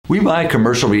We buy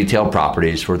commercial retail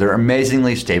properties for their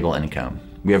amazingly stable income.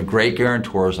 We have great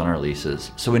guarantors on our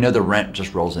leases, so we know the rent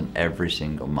just rolls in every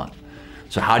single month.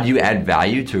 So how do you add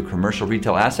value to a commercial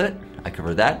retail asset? I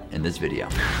cover that in this video.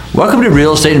 Welcome to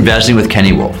Real Estate Investing with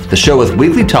Kenny Wolf, the show with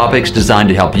weekly topics designed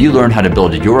to help you learn how to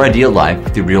build your ideal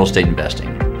life through real estate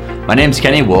investing. My name is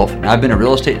Kenny Wolf, and I've been a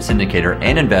real estate syndicator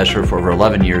and investor for over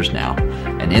 11 years now.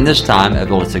 And in this time, I've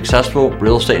built a successful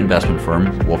real estate investment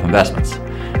firm, Wolf Investments.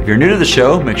 If you're new to the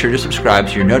show, make sure to subscribe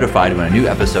so you're notified when a new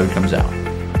episode comes out.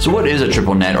 So what is a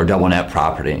triple net or double net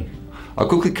property? I'll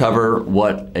quickly cover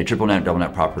what a triple net, double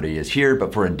net property is here,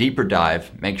 but for a deeper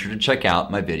dive, make sure to check out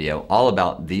my video all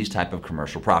about these type of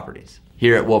commercial properties.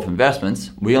 Here at Wolf Investments,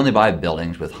 we only buy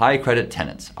buildings with high credit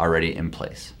tenants already in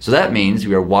place. So that means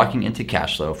we are walking into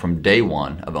cash flow from day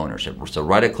one of ownership. So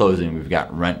right at closing, we've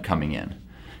got rent coming in.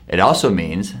 It also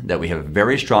means that we have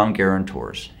very strong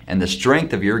guarantors, and the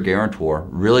strength of your guarantor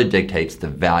really dictates the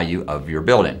value of your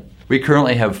building. We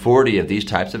currently have 40 of these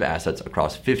types of assets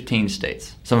across 15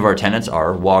 states. Some of our tenants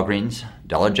are Walgreens,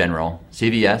 Dollar General,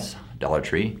 CVS, Dollar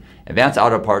Tree, Advance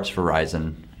Auto Parts,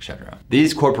 Verizon, etc.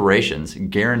 These corporations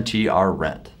guarantee our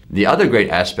rent. The other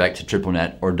great aspect to triple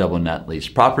net or double net lease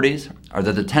properties are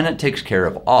that the tenant takes care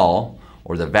of all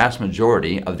or the vast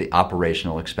majority of the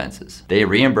operational expenses. They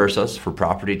reimburse us for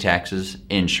property taxes,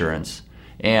 insurance,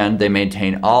 and they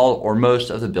maintain all or most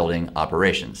of the building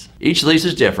operations. Each lease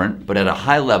is different, but at a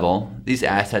high level, these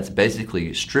assets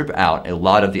basically strip out a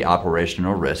lot of the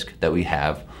operational risk that we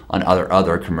have on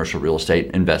other commercial real estate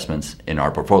investments in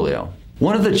our portfolio.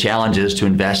 One of the challenges to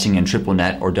investing in triple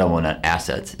net or double net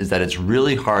assets is that it's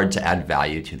really hard to add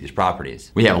value to these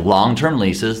properties. We have long-term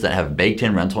leases that have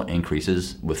baked-in rental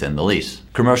increases within the lease.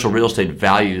 Commercial real estate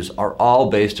values are all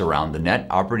based around the net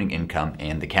operating income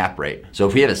and the cap rate. So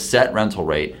if we have a set rental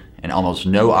rate and almost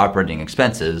no operating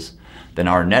expenses, then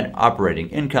our net operating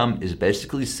income is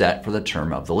basically set for the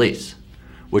term of the lease,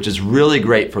 which is really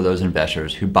great for those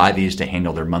investors who buy these to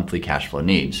handle their monthly cash flow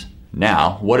needs.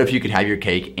 Now, what if you could have your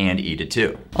cake and eat it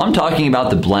too? I'm talking about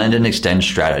the blend and extend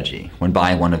strategy when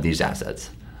buying one of these assets.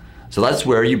 So that's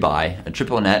where you buy a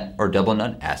triple net or double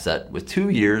net asset with 2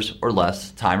 years or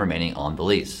less time remaining on the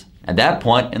lease. At that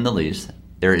point in the lease,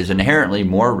 there is inherently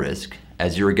more risk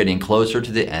as you're getting closer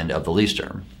to the end of the lease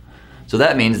term. So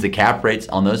that means the cap rates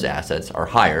on those assets are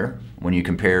higher when you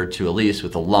compare to a lease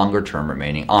with a longer term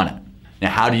remaining on it.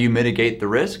 Now, how do you mitigate the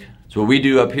risk? So what we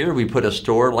do up here, we put a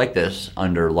store like this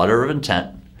under letter of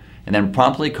intent and then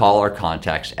promptly call our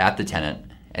contacts at the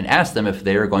tenant and ask them if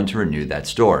they are going to renew that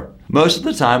store. Most of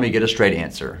the time we get a straight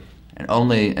answer,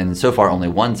 and so far only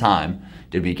one time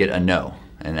did we get a no.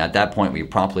 And at that point, we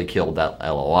promptly killed that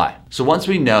LOI. So once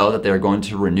we know that they're going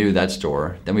to renew that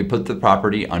store, then we put the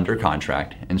property under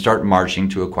contract and start marching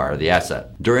to acquire the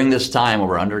asset. During this time while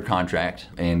we're under contract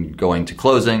and going to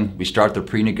closing, we start the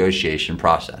pre-negotiation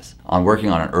process on working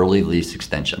on an early lease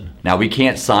extension. Now, we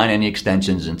can't sign any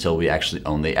extensions until we actually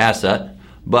own the asset,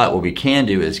 but what we can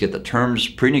do is get the terms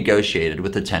pre-negotiated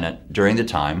with the tenant during the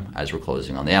time as we're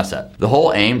closing on the asset. The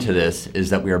whole aim to this is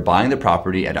that we are buying the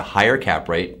property at a higher cap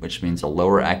rate, which means a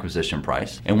lower acquisition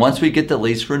price. And once we get the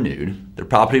lease renewed, the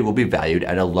property will be valued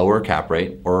at a lower cap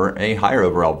rate or a higher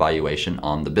overall valuation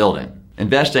on the building.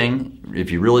 Investing, if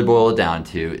you really boil it down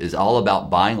to, is all about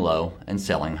buying low and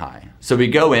selling high. So we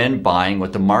go in buying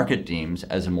what the market deems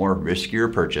as a more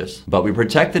riskier purchase, but we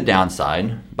protect the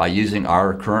downside by using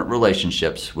our current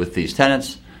relationships with these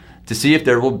tenants to see if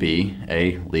there will be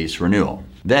a lease renewal.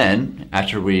 Then,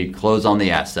 after we close on the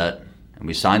asset and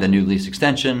we sign the new lease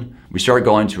extension, we start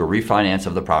going to a refinance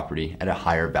of the property at a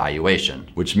higher valuation,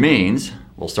 which means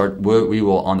we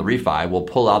will on the refi, we'll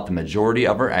pull out the majority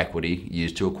of our equity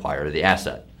used to acquire the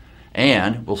asset.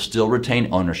 And we'll still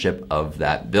retain ownership of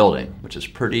that building, which is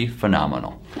pretty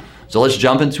phenomenal. So let's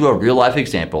jump into a real life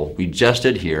example we just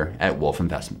did here at Wolf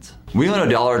Investments. We own a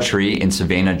Dollar Tree in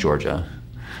Savannah, Georgia.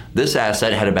 This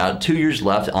asset had about 2 years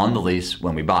left on the lease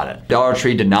when we bought it. Dollar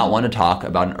Tree did not want to talk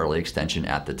about an early extension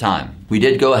at the time. We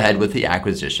did go ahead with the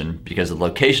acquisition because the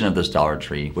location of this Dollar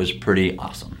Tree was pretty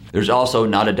awesome. There's also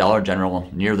not a Dollar General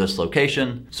near this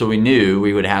location, so we knew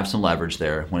we would have some leverage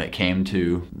there when it came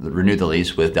to renew the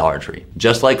lease with Dollar Tree.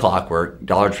 Just like clockwork,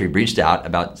 Dollar Tree reached out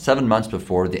about 7 months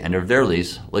before the end of their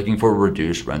lease looking for a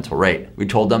reduced rental rate. We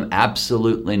told them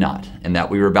absolutely not, and that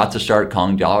we were about to start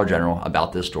calling Dollar General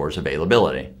about this store's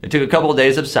availability. It took a couple of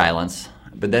days of silence,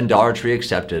 but then Dollar Tree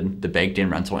accepted the baked-in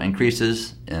rental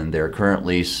increases in their current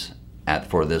lease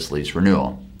for this lease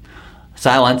renewal.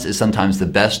 Silence is sometimes the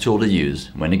best tool to use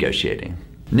when negotiating.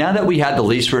 Now that we had the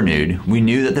lease renewed, we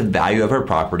knew that the value of our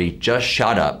property just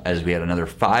shot up as we had another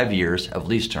 5 years of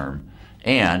lease term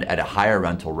and at a higher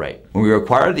rental rate. When we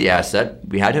acquired the asset,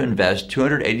 we had to invest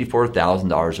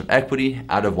 $284,000 of equity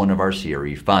out of one of our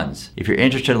CRE funds. If you're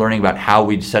interested in learning about how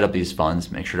we set up these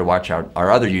funds, make sure to watch out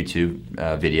our other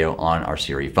YouTube video on our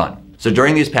CRE fund. So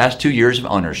during these past 2 years of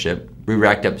ownership, we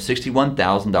racked up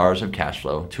 $61,000 of cash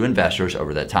flow to investors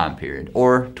over that time period,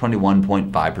 or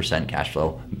 21.5% cash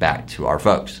flow back to our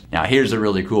folks. Now here's the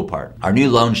really cool part. Our new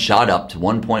loan shot up to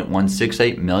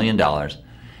 $1.168 million,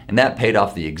 and that paid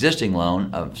off the existing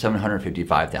loan of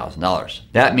 $755,000.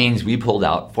 That means we pulled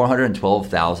out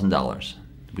 $412,000.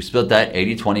 We split that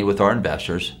 80-20 with our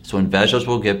investors, so investors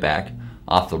will get back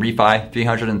off the refi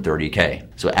 $330K.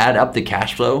 So add up the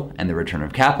cash flow and the return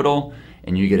of capital,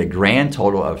 and you get a grand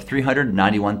total of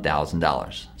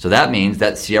 $391,000. So that means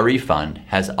that CRE fund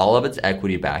has all of its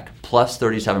equity back plus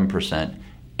 37%,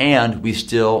 and we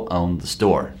still own the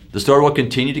store. The store will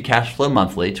continue to cash flow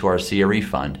monthly to our CRE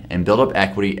fund and build up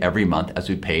equity every month as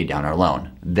we pay down our loan.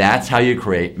 That's how you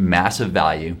create massive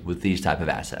value with these type of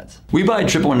assets. We buy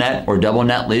triple net or double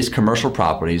net lease commercial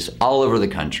properties all over the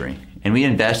country, and we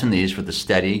invest in these for the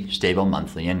steady, stable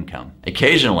monthly income.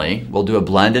 Occasionally, we'll do a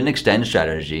blend and extend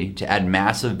strategy to add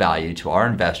massive value to our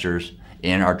investors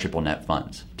in our triple net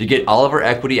funds. To get all of our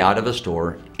equity out of a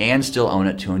store and still own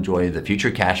it to enjoy the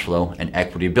future cash flow and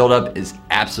equity buildup is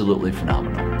absolutely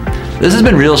phenomenal. This has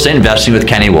been Real Estate Investing with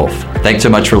Kenny Wolf. Thanks so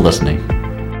much for listening.